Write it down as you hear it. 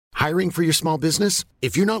Hiring for your small business?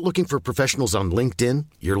 If you're not looking for professionals on LinkedIn,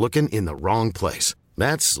 you're looking in the wrong place.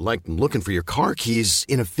 That's like looking for your car keys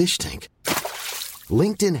in a fish tank.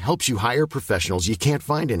 LinkedIn helps you hire professionals you can't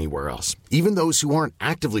find anywhere else, even those who aren't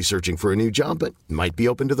actively searching for a new job but might be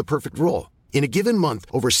open to the perfect role. In a given month,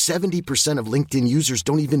 over 70% of LinkedIn users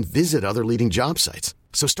don't even visit other leading job sites.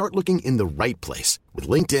 So start looking in the right place. With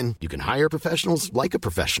LinkedIn, you can hire professionals like a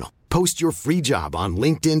professional. Post your free job on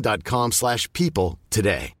linkedin.com/people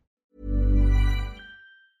today.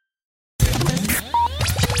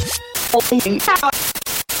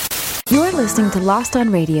 You're listening to Lost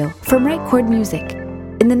on Radio from Right Chord Music.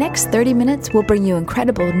 In the next 30 minutes, we'll bring you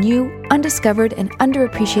incredible, new, undiscovered, and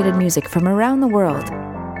underappreciated music from around the world.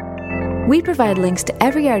 We provide links to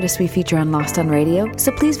every artist we feature on Lost on Radio,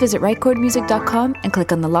 so please visit rightchordmusic.com and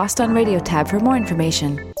click on the Lost on Radio tab for more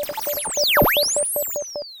information.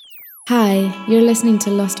 Hi, you're listening to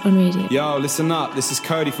Lost on Radio. Yo, listen up. This is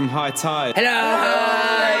Cody from High Tide. Hello!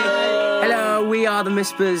 Hi! Hello, we are the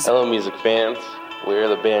Mispers. Hello, music fans. We're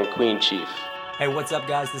the band Queen Chief. Hey, what's up,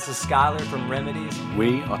 guys? This is Skylar from Remedies.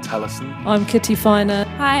 We are Tellison. I'm Kitty Finer.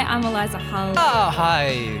 Hi, I'm Eliza Hull. Oh,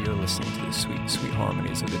 hi. You're listening to the sweet, sweet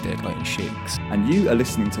harmonies of the Deadline Shakes. And you are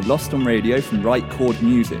listening to Lost on Radio from Right Chord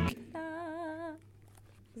Music.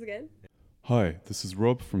 Again. Hi, this is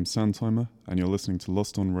Rob from Sandtimer, and you're listening to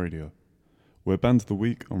Lost on Radio. We're Band of the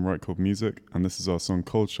Week on Right Chord Music, and this is our song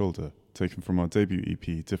Cold Shoulder, taken from our debut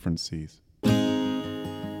EP, Different Seas.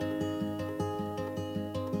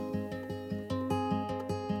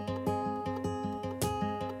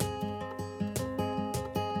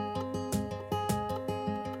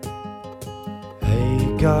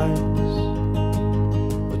 Guys,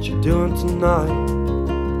 what you doing tonight?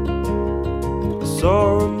 I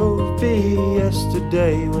saw a movie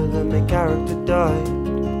yesterday where the main character died,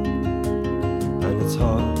 and it's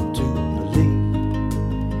hard to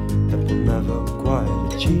believe that we'll never quite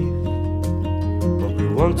achieve what we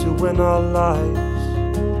want to in our lives.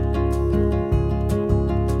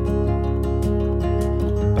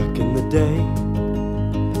 Back in the day,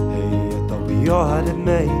 hey, I thought we all had it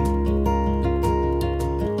made.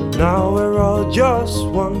 Now we're all just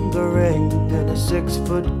wandering in a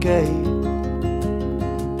 6-foot cave,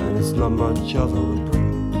 and it's not much of a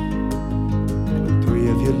reprieve when 3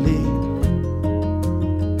 of you leave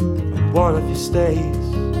and 1 of you stays.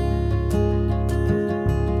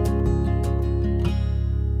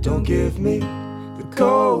 Don't give me the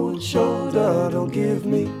cold shoulder, don't give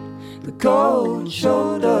me the cold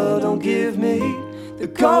shoulder, don't give me the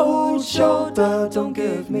cold shoulder, don't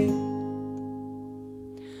give me.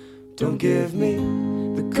 Don't give me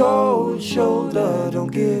the cold shoulder,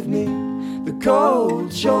 don't give me the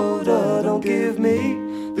cold shoulder, don't give me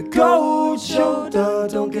the cold shoulder,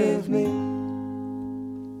 don't give me.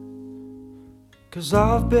 'Cause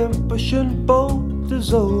I've been pushing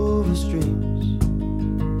boulders over streams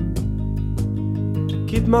to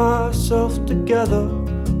keep myself together,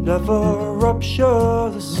 never rupture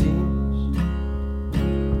the seams.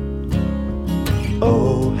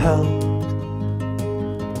 Oh hell,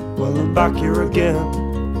 well, I'm back here again.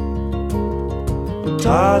 I'm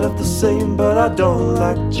tired of the same, but I don't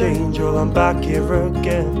like change. Well, I'm back here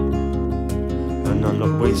again, and I'm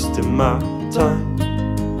not wasting my time,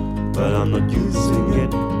 but I'm not using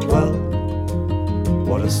it well.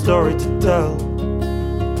 What a story to tell.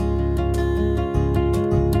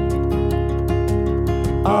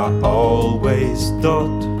 I always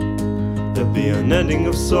thought there'd be an ending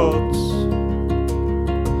of sorts,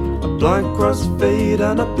 blank crossfade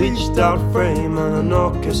and a bleached out frame and an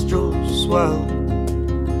orchestral swell,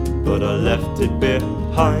 but I left it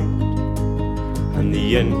behind, and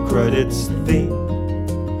the end credits theme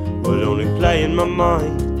will only play in my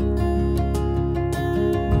mind.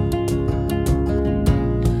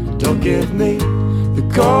 Don't give me the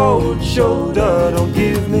cold shoulder, don't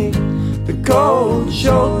give me the cold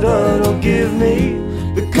shoulder, don't give me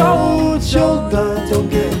the cold shoulder, don't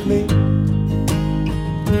give me.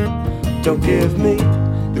 Don't give me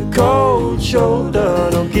the cold shoulder,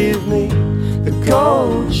 don't give me the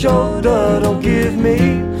cold shoulder, don't give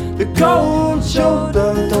me the cold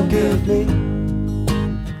shoulder, don't give me.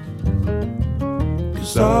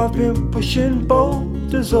 'Cause I've been pushing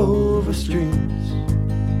boulders over streams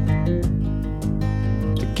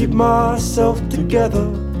to keep myself together,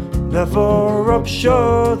 never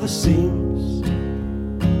rupture the seams.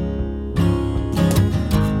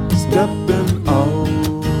 Stepping out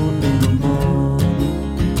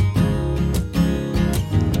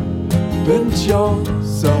pinch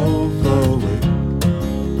yourself awake.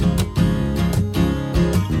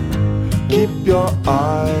 Keep your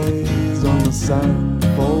eyes on the sand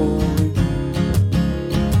falling.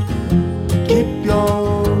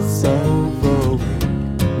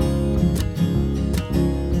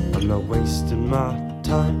 my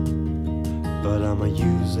time, but am I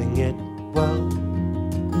using it well?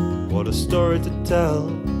 What a story to tell.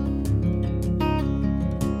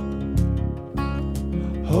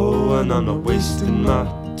 Oh, and I'm not wasting my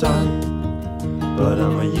time, but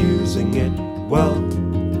am I using it well?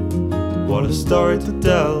 What a story to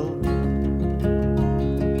tell.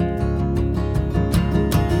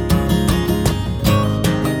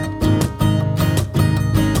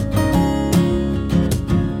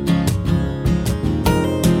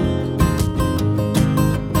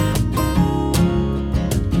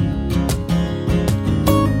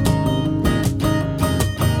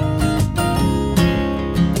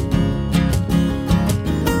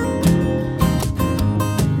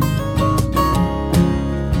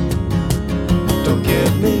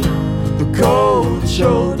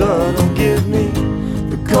 Shoulder, don't give me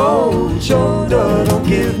the cold shoulder, don't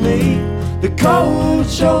give me the cold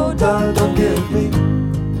shoulder, don't give me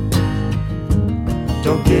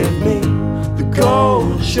the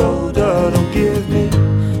cold shoulder, don't give me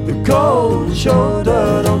the cold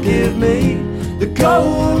shoulder, don't give me the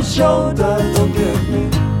cold shoulder, don't give me.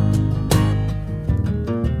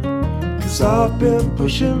 'Cause I've been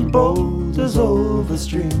pushing boulders over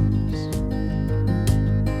streams,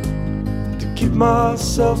 keep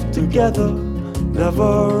myself together,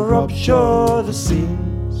 never rupture the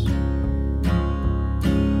seams.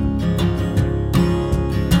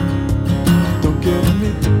 Don't give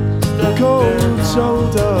me the cold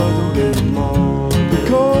shoulder, don't give me the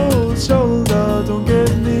cold shoulder, don't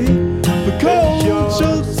give me the cold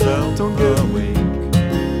shoulder, don't give me,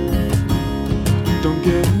 don't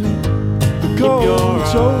give me the cold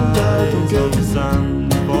shoulder, don't give me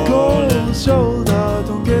the cold shoulder,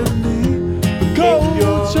 don't give me.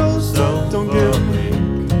 Cold shoulder, don't give me.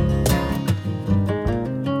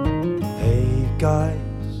 Hey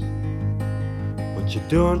guys, what you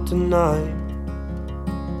doing tonight?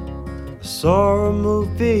 I saw a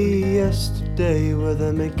movie yesterday where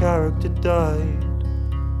the main character died.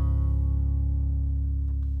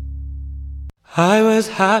 I was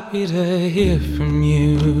happy to hear from you.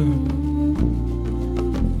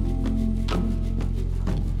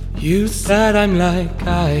 You said I'm like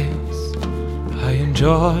ice, I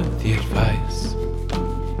enjoy the advice,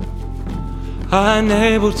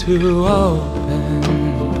 unable to open,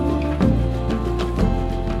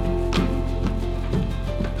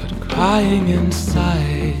 but crying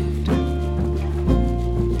inside.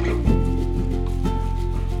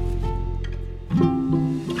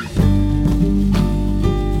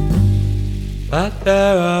 But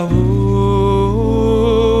there are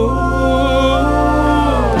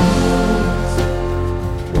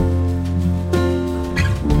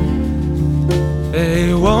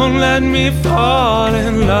they won't let me fall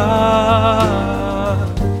in love,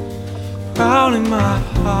 prowling my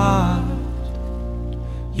heart.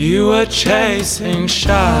 You were chasing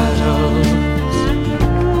shadows,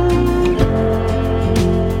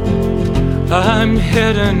 I'm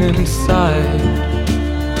hidden inside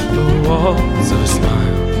the walls of a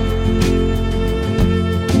smile.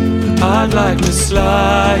 I'd like to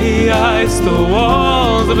slice the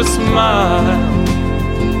walls of a smile.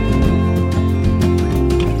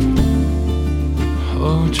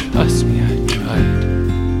 Trust me, I tried.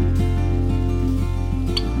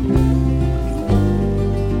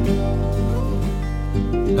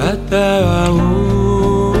 But there are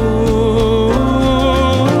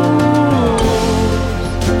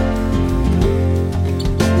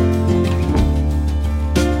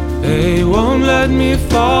they won't let me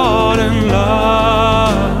fall in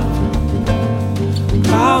love,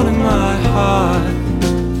 crowding my heart.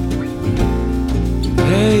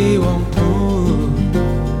 They won't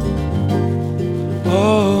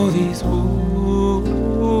all these wolves.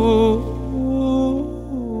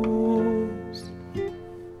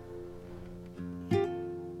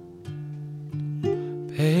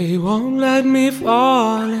 They won't let me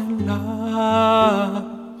fall in love,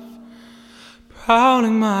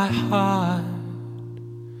 prowling my heart,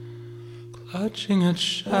 clutching at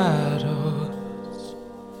shadows,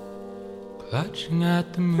 clutching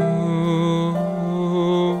at the moon,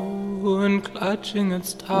 clutching at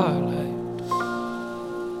starlight.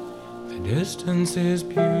 Distance is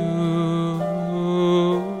beautiful.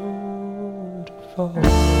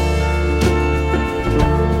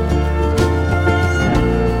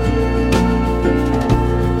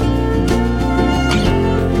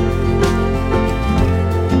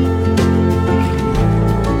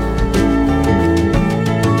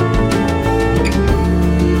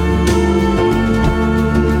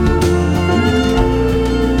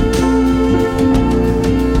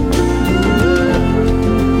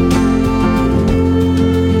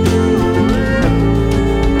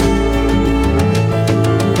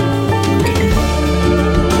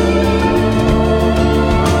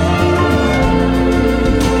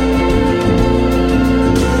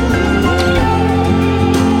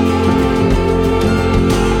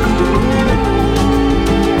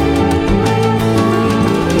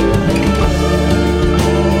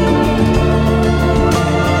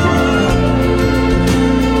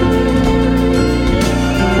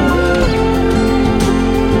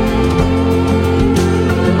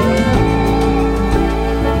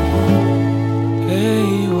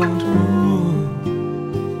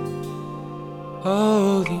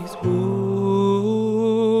 all these wolves,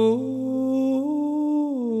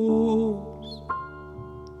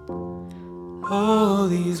 all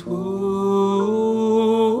these wolves,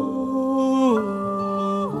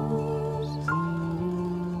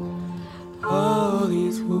 all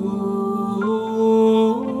these wolves,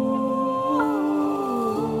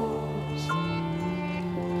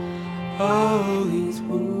 all these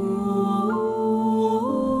wolves.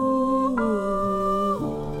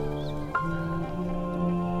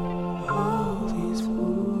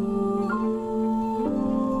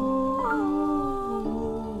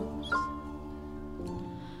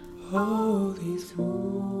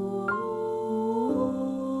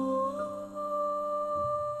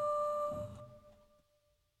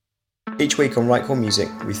 Each week on Right Chord Music,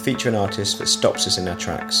 we feature an artist that stops us in our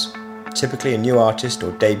tracks. Typically a new artist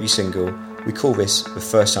or debut single, we call this the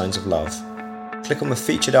first signs of love. Click on the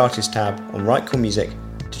Featured Artist tab on Right Chord Music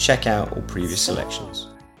to check out all previous selections.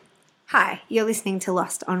 Hi, you're listening to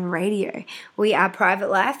Lost on Radio. We are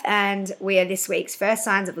Private Life and we are this week's First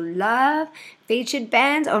Signs of Love featured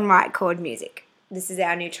band on Right Chord Music. This is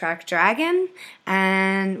our new track, Dragon,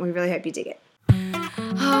 and we really hope you dig it.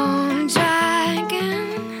 Oh,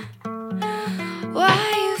 Dragon, why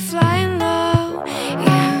are you flying low?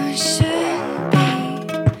 You should be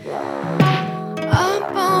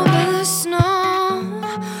up over the snow,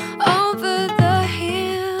 over the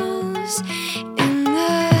hills, in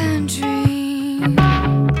the dream.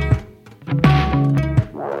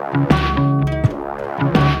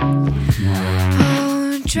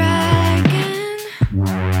 Oh, Dragon,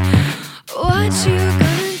 what you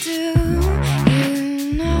gonna do? You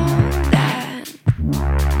know that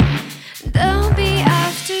they'll be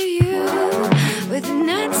after you with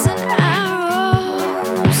nets and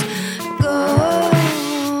arrows. Go on.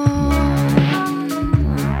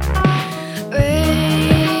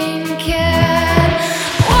 Rain can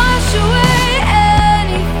wash away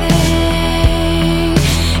anything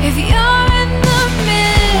if you're in the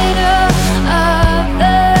middle of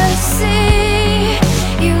the sea.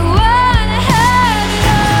 You wanna have it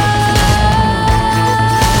all,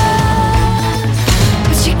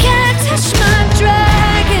 but you can't touch my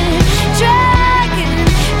dragon, dragon,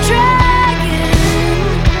 dragon.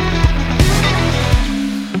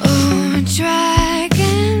 Oh,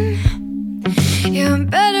 dragon, you're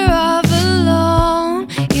better off alone.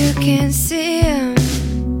 You can see him,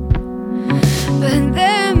 but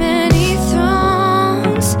there are many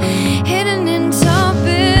thrones hidden in tall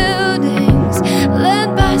buildings,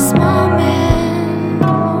 led by small men.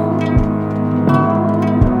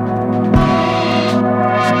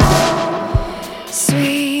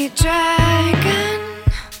 Sweet dragon,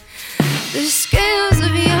 the scales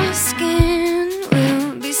of your skin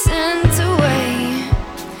will be sent away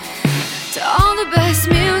to all the best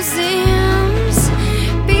museums,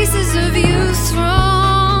 pieces of you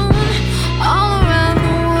thrown all around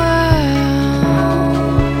the world.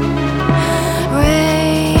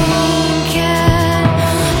 Rain can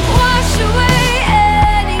wash away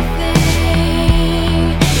anything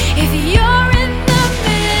if you're in the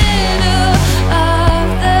middle of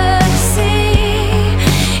the sea.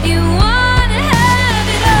 You wanna have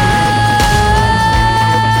it all,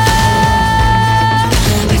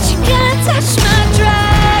 but you can't touch my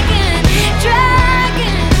dragon,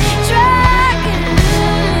 dragon, dragon.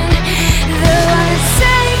 They wanna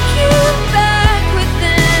take you back with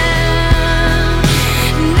them,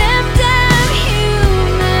 them damn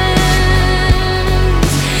humans.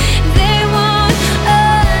 They won't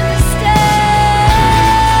understand.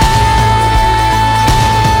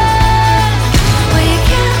 Well, you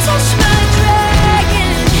can't touch my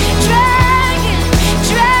dragon, dragon,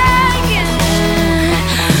 dragon.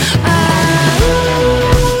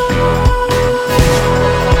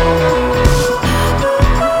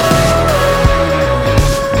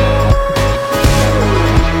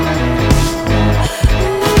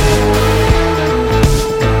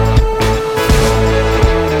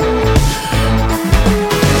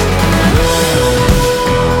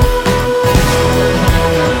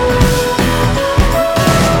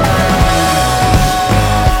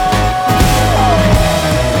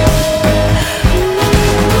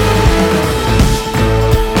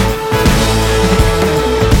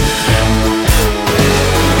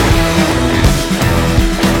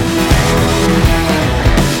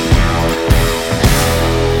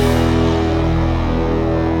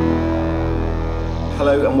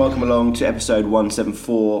 Hello and welcome along to episode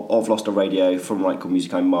 174 of Lost on Radio from Right Chord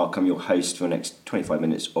Music. I'm Mark, I'm your host for the next 25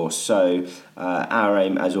 minutes or so. Our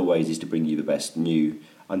aim, as always, is to bring you the best new,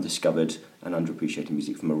 undiscovered and underappreciated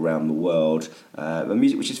music from around the world.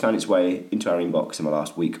 Music which has found its way into our inbox in the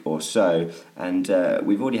last week or so, and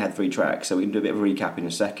we've already had 3 tracks, so we can do a bit of a recap in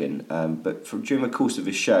a second. But during the course of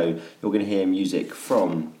this show, you're going to hear music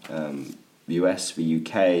from the US, the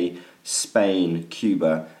UK, Spain,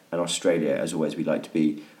 Cuba, and Australia. As always, we like to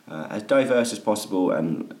be as diverse as possible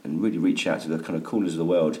and really reach out to the kind of corners of the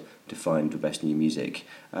world to find the best new music.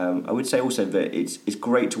 I would say also that it's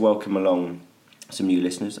great to welcome along some new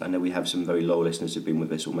listeners. I know we have some very loyal listeners who've been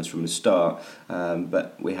with us almost from the start,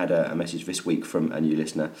 but we had a message this week from a new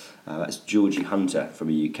listener. That's Georgie Hunter from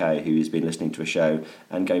the UK, who has been listening to a show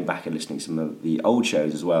and going back and listening to some of the old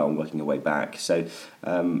shows as well and working your way back. So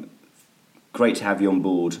great to have you on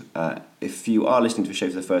board. If you are listening to the show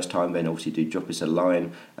for the first time, then obviously do drop us a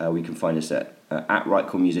line. We can find us at Right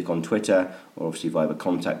Chord Music on Twitter, or obviously via the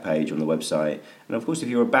contact page on the website. And of course, if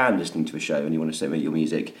you're a band listening to the show and you want to submit your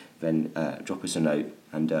music, then drop us a note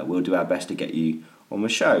and we'll do our best to get you on the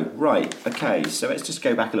show. Right, okay, so let's just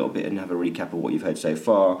go back a little bit and have a recap of what you've heard so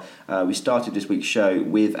far. We started this week's show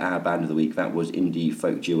with our band of the week. That was indie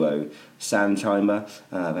folk duo Sandtimer.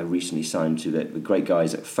 They recently signed to the great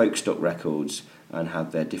guys at Folkstock Records and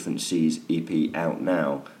have their Different Seas EP out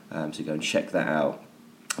now, so go and check that out.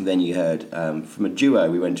 And then you heard from a duo,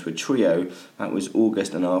 we went to a trio. That was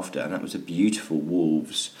August and After, and that was a beautiful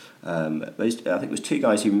Wolves. I think it was 2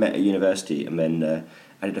 guys who met at university and then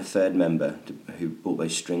added a third member who brought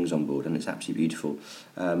those strings on board, and it's absolutely beautiful.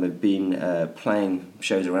 They've been playing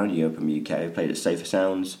shows around Europe and the UK. They've played at Safer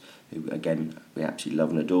Sounds, who again we absolutely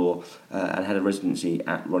love and adore, and had a residency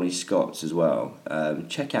at Ronnie Scott's as well.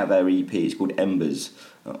 Check out their EP, it's called Embers,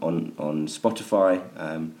 on Spotify.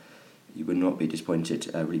 You would not be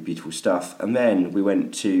disappointed, really beautiful stuff. And then we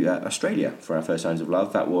went to Australia for our first Signs of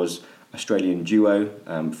Love. That was Australian duo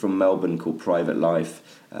from Melbourne called Private Life.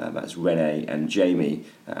 That's Renee and Jamie.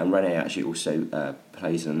 And Renee actually also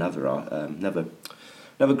plays in another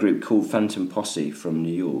group called Phantom Posse from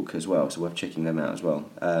New York as well, so worth checking them out as well.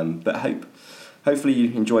 But hopefully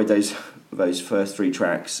you enjoyed those first 3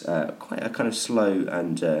 tracks. Quite a kind of slow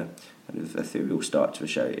and kind of ethereal start to the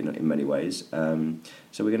show in many ways.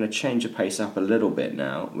 So we're going to change the pace up a little bit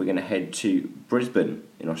now. We're going to head to Brisbane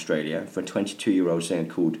in Australia for a 22-year-old singer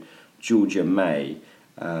called Georgia May.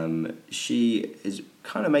 She is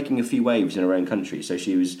kind of making a few waves in her own country. So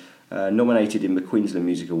she was nominated in the Queensland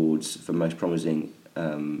Music Awards for Most Promising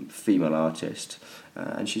Female Artist.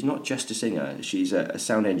 And she's not just a singer, she's a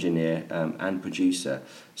sound engineer and producer.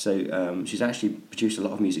 So she's actually produced a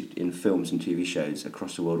lot of music in films and TV shows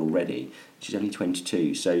across the world already. She's only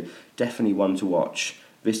 22, so definitely one to watch.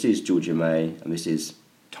 This is Georgia May, and this is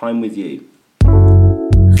Time With You.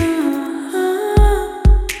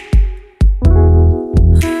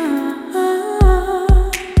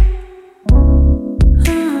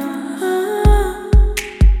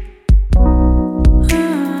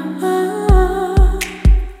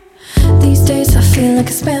 I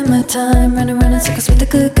can spend my time running around in circles with the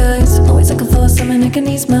good guys. Always looking for someone who can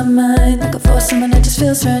ease my mind. Looking for someone that just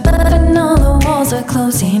feels right. And all the walls are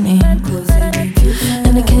closing in.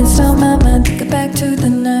 And I can't stop my mind thinking back to the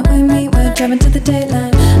night we meet. We're driving to the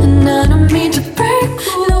daylight. And I don't mean to break.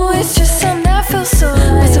 No, it's just something that feels so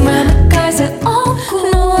right. Messing around with guys that all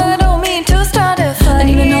cool. No, I don't mean to start a fight. And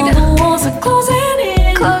even all the walls are closing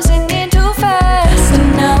in too fast.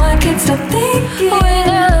 And now I can't stop thinking. When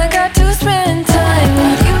I got to spend time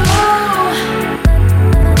with you.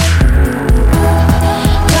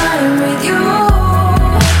 Time with you.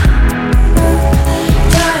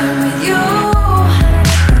 Time with you.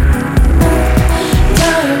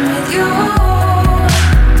 Time with you.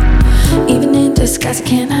 Even in disguise I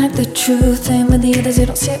can't hide the truth. And with the others you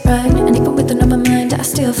don't sit right. And even with an open mind I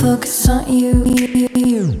still focus on you.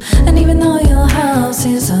 And even though your house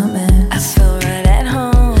is a mess, I feel right at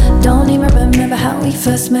home. Don't even remember how we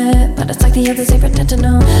first met, but it's like the others they pretend to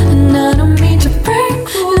know. And I don't mean to break.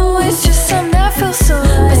 No, it's just something that feels so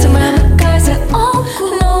right. Messing around with guys that all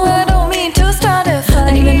cool. No, I don't mean to start a fight.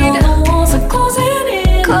 And even though the walls are closing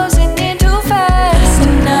in too fast.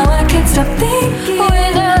 And now I can't stop thinking.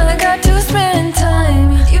 When I got to spend time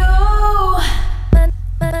with you.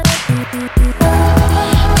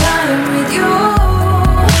 Time with you.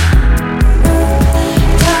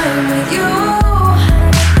 Time with you.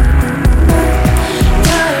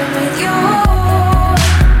 Time with you.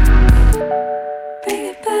 Bring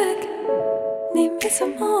it back. Need me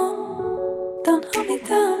some more.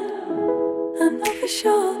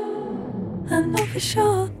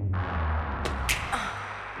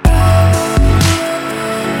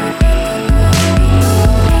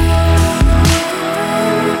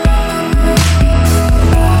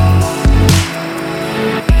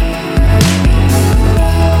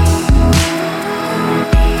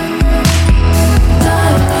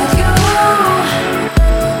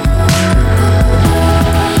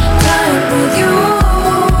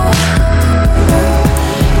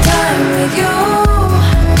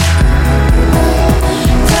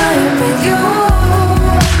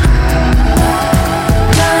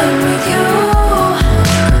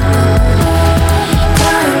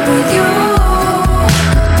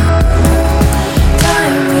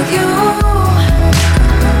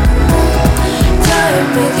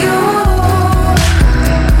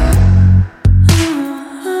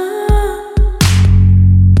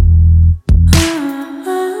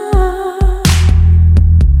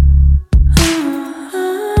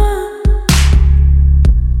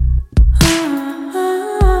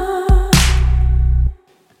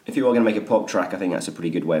 If you are going to make a pop track, I think that's a pretty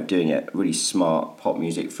good way of doing it. Really smart pop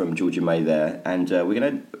music from Georgia May there. And we're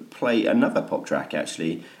going to play another pop track,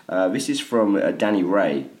 actually. This is from Danny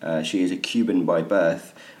Ray. She is a Cuban by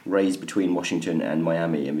birth, raised between Washington and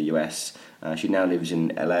Miami in the US. She now lives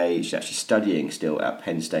in LA. She's actually studying still at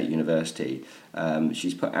Penn State University.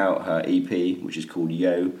 She's put out her EP, which is called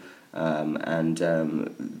Yo.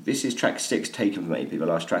 This is track 6 taken from the EP, the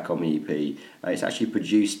last track on the EP. It's actually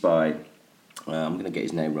produced by... I'm going to get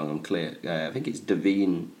his name wrong, I'm clear. I think it's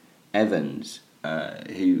Daveen Evans,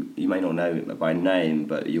 who you may not know by name,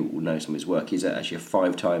 but you will know some of his work. He's actually a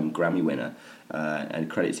 5-time Grammy winner,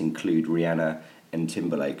 and credits include Rihanna and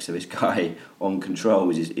Timberlake. So this guy on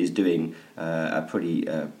Control is doing a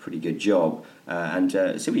pretty good job.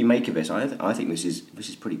 See what you make of this. I think this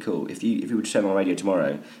is pretty cool. If you were to turn on radio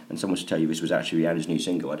tomorrow and someone was to tell you this was actually Rihanna's new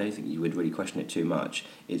single, I don't think you would really question it too much.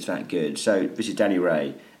 It's that good. So this is Danny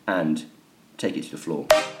Ray and Take It to the Floor.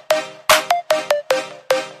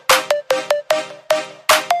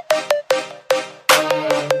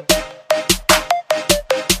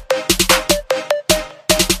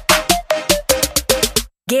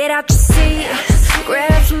 Get out your seat,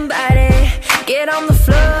 grab somebody, get on the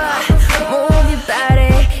floor, move your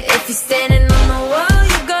body. If you're standing on the wall,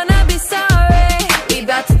 you're gonna be sorry. We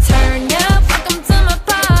about to turn up, welcome to my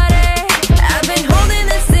party. I've been holding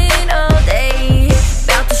this in all day,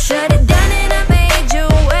 about to shut it down and I made your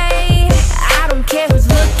way. I don't care who's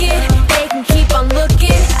looking, they can keep on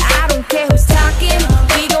looking. I don't care who's talking,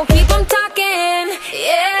 we gon' keep on talking,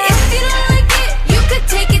 yeah. If you don't like it, you could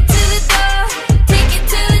take it to the door.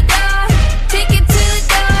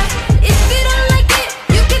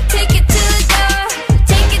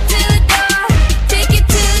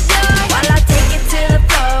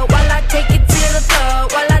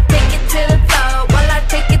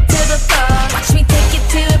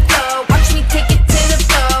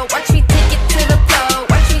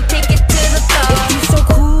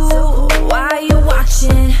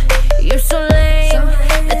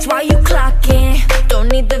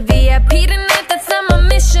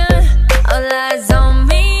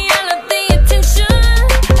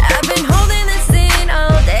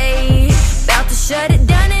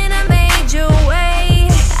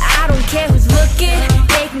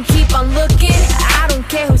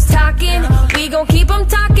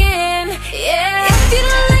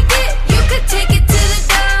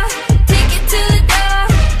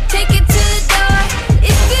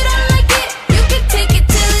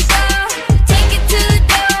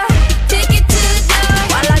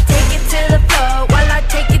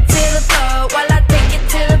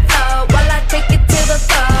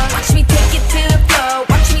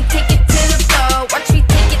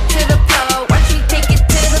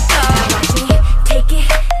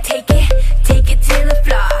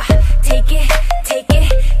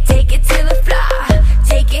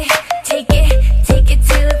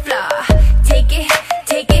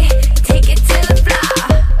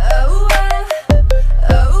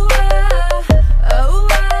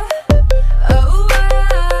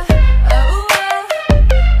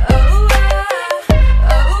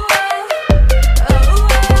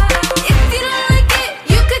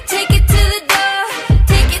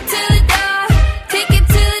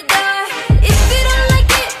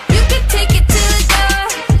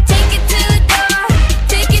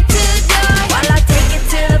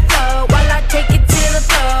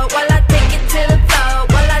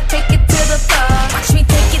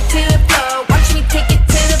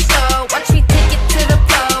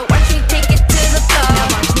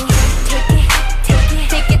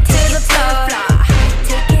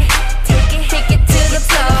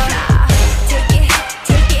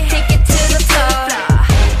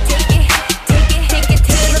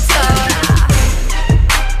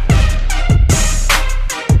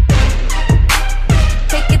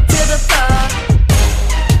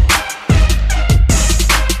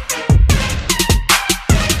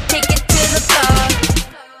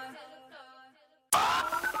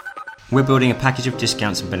 We're building a package of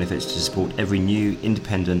discounts and benefits to support every new,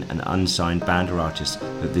 independent and unsigned band or artist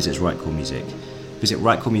that visits Right Chord Music. Visit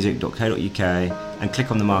rightchordmusic.co.uk and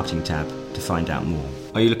click on the marketing tab to find out more.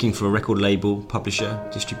 Are you looking for a record label, publisher,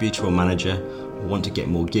 distributor or manager, or want to get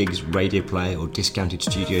more gigs, radio play or discounted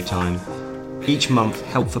studio time? Each month,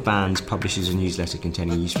 Help for Bands publishes a newsletter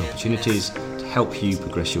containing useful opportunities to help you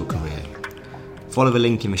progress your career. Follow the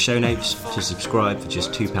link in the show notes to subscribe for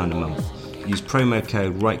just £2 a month. Use promo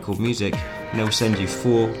code RightChordMusic and they'll send you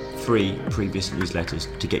 4 free previous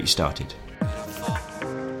newsletters to get you started.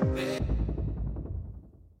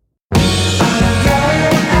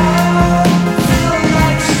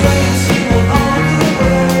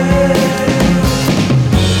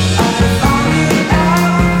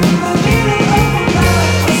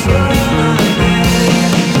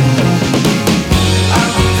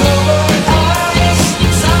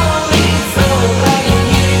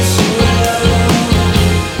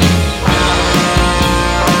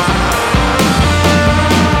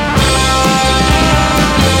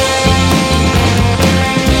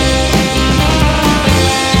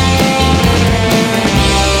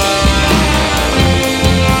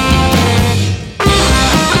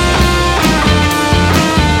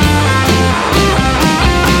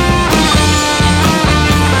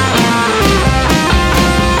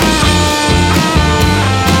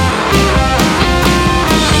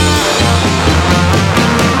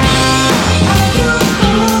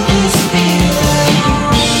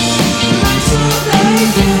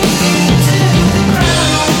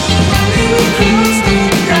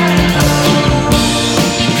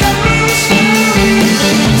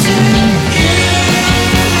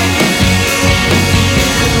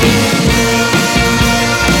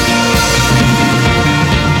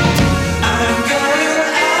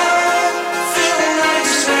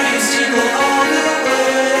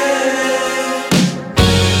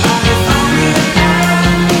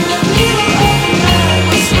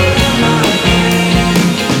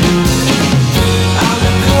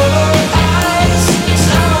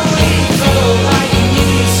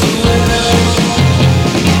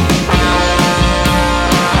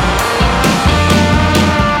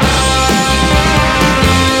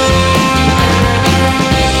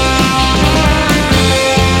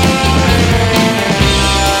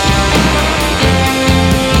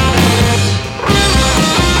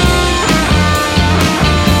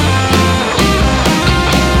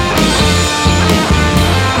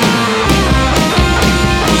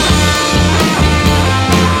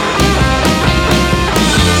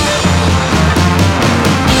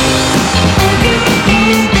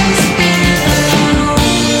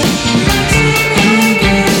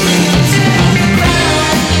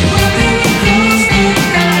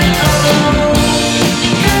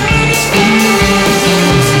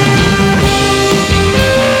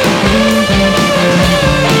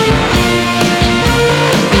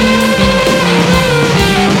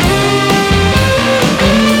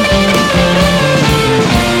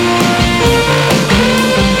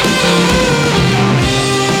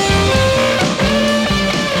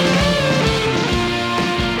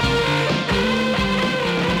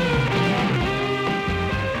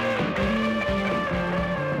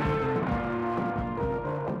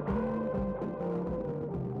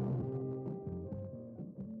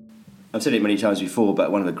 I've said it many times before,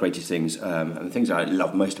 but one of the greatest things, and the things I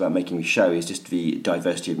love most about making the show, is just the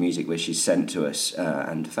diversity of music which is sent to us,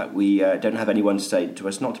 and the fact we don't have anyone to say to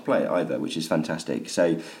us not to play it either, which is fantastic.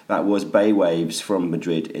 So that was Bay Waves from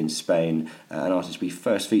Madrid in Spain, an artist we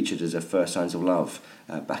first featured as a First Signs of Love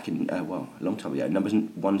back in, a long time ago,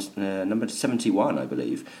 number 71, I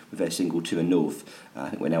believe, with their single To the North. I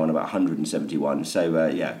think we're now on about 171,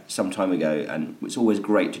 so some time ago, and it's always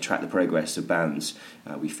great to track the progress of bands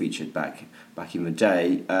we featured back in the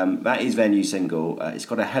day. That is their new single. It's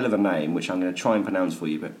got a hell of a name, which I'm going to try and pronounce for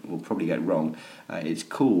you, but we'll probably get it wrong. It's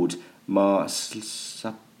called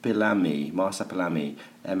Marsupilami, Marsupilami,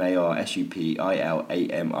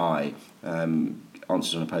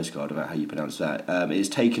 answers on a postcard about how you pronounce that. It is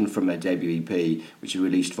taken from their debut EP, which is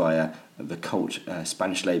released via the cult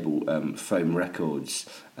Spanish label Foam Records,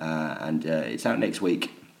 and it's out next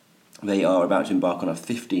week. They are about to embark on a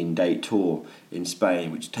 15-day tour in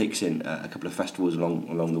Spain, which takes in a couple of festivals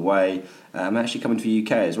along the way. I'm actually coming to the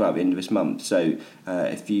UK as well at the end of this month, so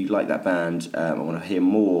if you like that band and want to hear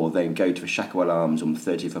more, then go to the Shackle Alarms on the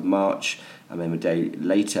 30th of March, and then a day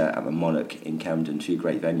later at the Monarch in Camden, two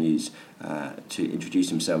great venues to introduce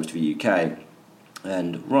themselves to the UK.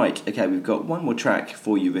 And we've got one more track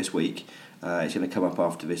for you this week. It's going to come up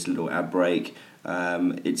after this little ad break.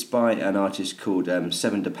 It's by an artist called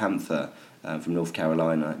Seven Da Panther from North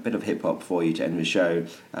Carolina. A bit of hip hop for you to end the show.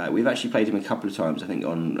 We've actually played him a couple of times, I think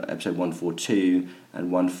on episode 142 and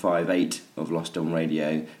 158 of Lost on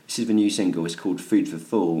Radio. This is the new single. It's called Food for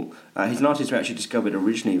Thought. He's an artist we actually discovered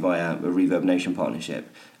originally via the Reverb Nation partnership.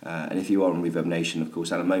 And if you are on Reverb Nation, of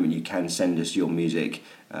course, at the moment you can send us your music.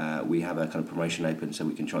 We have a kind of promotion open so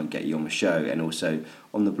we can try and get you on the show and also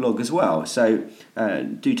on the blog as well. So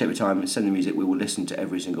do take the time and send the music. We will listen to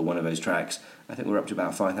every single one of those tracks. I think we're up to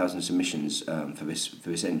about 5,000 submissions for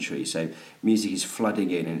this entry. So music is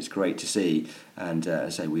flooding in and it's great to see. And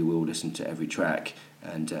we will listen to every track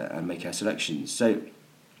and make our selections. So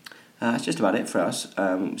that's just about it for us.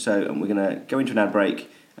 So we're going to go into an ad break,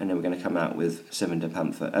 and then we're going to come out with Seven Da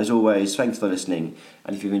Panther. As always, thanks for listening,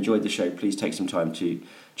 and if you've enjoyed the show, please take some time to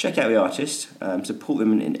check out the artist, support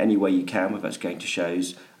them in any way you can, whether that's going to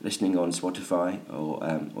shows, listening on Spotify,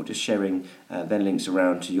 or just sharing their links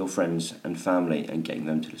around to your friends and family and getting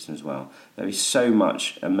them to listen as well. There is so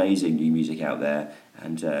much amazing new music out there,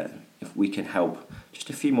 and if we can help just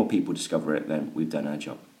a few more people discover it, then we've done our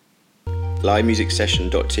job.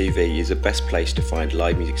 LiveMusicSession.tv is the best place to find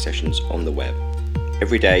live music sessions on the web.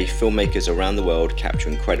 Every day, filmmakers around the world capture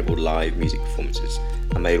incredible live music performances,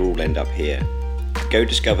 and they all end up here. Go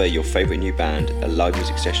discover your favourite new band at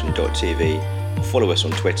LiveMusicSession.tv, or follow us on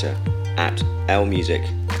Twitter at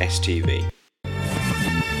LMusicSTV.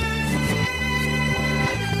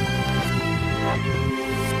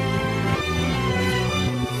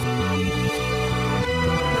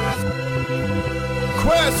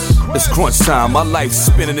 It's crunch time, my life's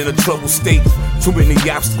spinning in a troubled state. Too many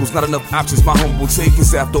obstacles, not enough options. My humble take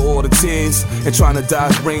is after all the tears and trying to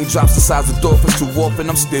dodge raindrops the size of dolphins. Too often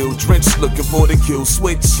I'm still drenched, looking for the kill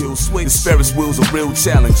switch. This Ferris wheel's a real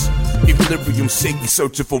challenge. Equilibrium shaky,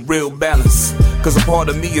 searching for real balance. Cause a part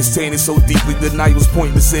of me is tainted so deeply that I was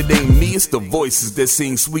pointless. It ain't me, it's the voices that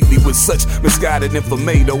sing sweetly with such misguided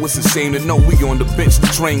information. It's a shame to know we on the bench. The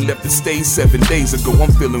train left the stage 7 days ago.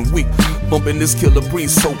 I'm feeling weak, bumping this killer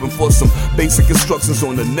breeze, hoping for some basic instructions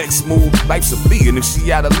on the next move. Life's a B, and if she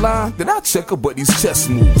out of line, then I'll check her, but these chess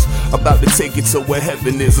moves about to take it to where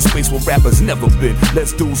heaven is, a space where rappers never been.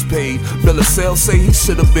 Let's dues paid. Bill Lascelles say he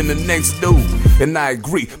should have been the next dude, and I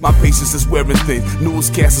agree. My patience is wearing thin.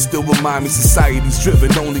 Newscasters still remind me society's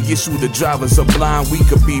driven. Only issue the drivers are blind. We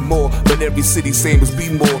could be more, but every city same as be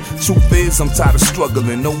more. Truth is, I'm tired of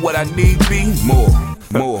struggling. Know what I need? Be more.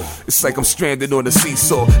 It's like I'm stranded on a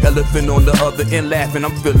seesaw, elephant on the other end laughing.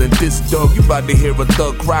 I'm feeling this dog. You about to hear a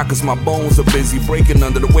thug cry, cause my bones are busy breaking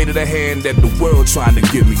under the weight of the hand that the world trying to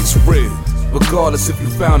give me. It's real. Regardless if you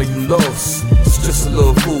found it, you lost. It's just a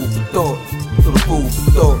little food for thought. Little food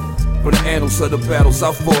for thought. From the annals of the battles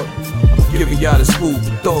I fought, I'm giving y'all this food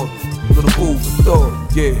for thought. Little food for thought,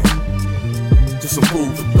 yeah. Just some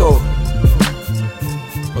food for thought.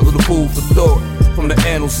 A little food for thought. From the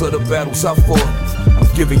annals of the battles I fought, I'm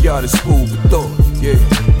giving y'all this food for thought, yeah.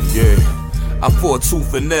 I fought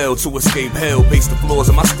tooth and nail to escape hell, paced the floors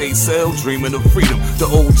of my state cell, dreaming of freedom. The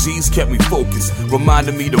OGs kept me focused,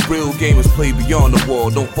 reminding me the real game is played beyond the wall.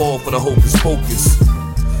 Don't fall for the hocus pocus,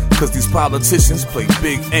 cause these politicians play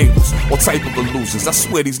big angles, all type of illusions. I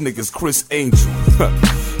swear these niggas Chris Angel.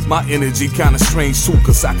 My energy kinda strange too,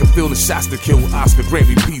 cause I can feel the shots to kill Oscar. Grant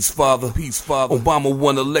me peace, Father. Obama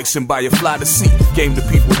won election by a flight of seat. Game to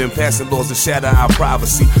people, then passing laws to shatter our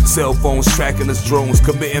privacy. Cell phones tracking us, drones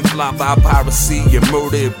committing fly-by piracy and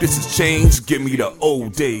murder. If this has changed, give me the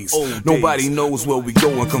old days. Nobody knows where we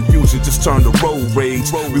going. Confusion just turned to road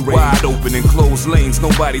rage. We wide open in closed lanes.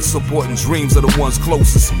 Nobody supporting dreams of the ones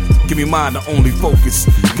closest. Give me mine, the only focus.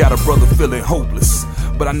 Got a brother feeling hopeless,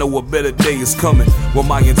 but I know a better day is coming. When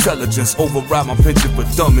my intelligence override my penchant for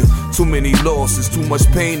dumbing. Too many losses, too much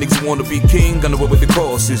pain. Niggas wanna be king, gonna know what the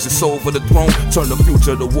cost is. Just over the throne, turn the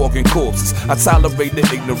future to walking corpses. I tolerate the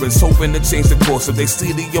ignorance, hoping to change the course. If they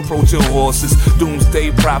see the approaching horses,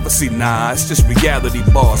 doomsday prophecy, nah, it's just reality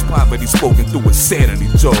bars. Poverty spoken through insanity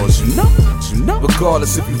jaws, you know?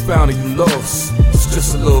 Regardless if you found it, you lost. It's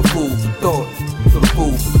just a little food for thought, little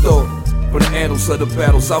food for thought. For the annals of the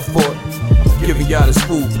battles I fought, I'm giving y'all this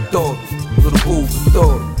food for thought, little food for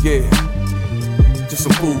thought, yeah. Just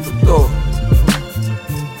some food for thought,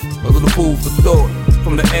 a little food for thought.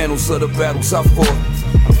 From the annals of the battles I fought,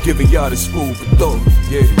 I'm giving y'all this food for thought,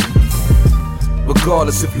 yeah.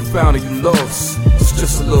 Regardless if you found it, you lost. It's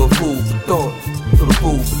just a little food for thought, little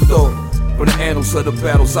food for thought. From the annals of the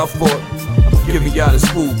battles I fought, I'm giving y'all this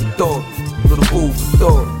food for thought, little food for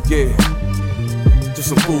thought, yeah. Just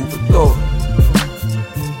some food for thought,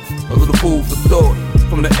 a little food for thought.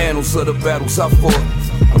 From the annals of the battles I fought,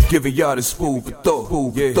 I'm giving y'all this food for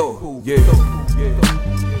thought, yeah, yeah.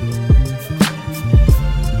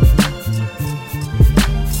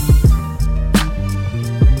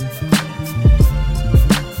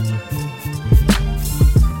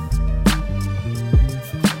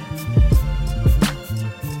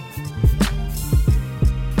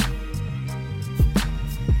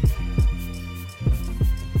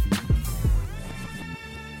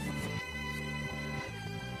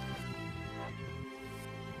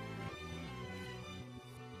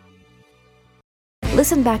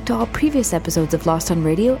 Listen back to all previous episodes of Lost on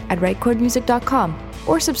Radio at rightchordmusic.com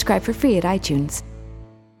or subscribe for free at iTunes.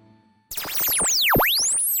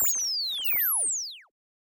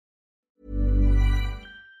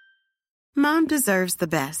 Mom deserves the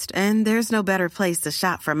best, and there's no better place to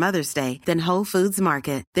shop for Mother's Day than Whole Foods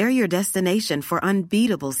Market. They're your destination for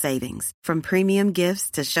unbeatable savings, from premium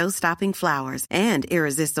gifts to show-stopping flowers and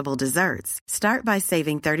irresistible desserts. Start by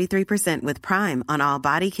saving 33% with Prime on all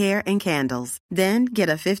body care and candles. Then get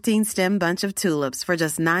a 15-stem bunch of tulips for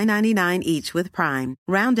just $9.99 each with Prime.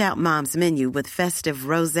 Round out Mom's menu with festive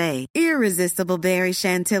rosé, irresistible berry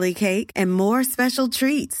chantilly cake, and more special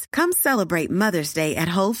treats. Come celebrate Mother's Day at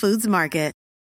Whole Foods Market.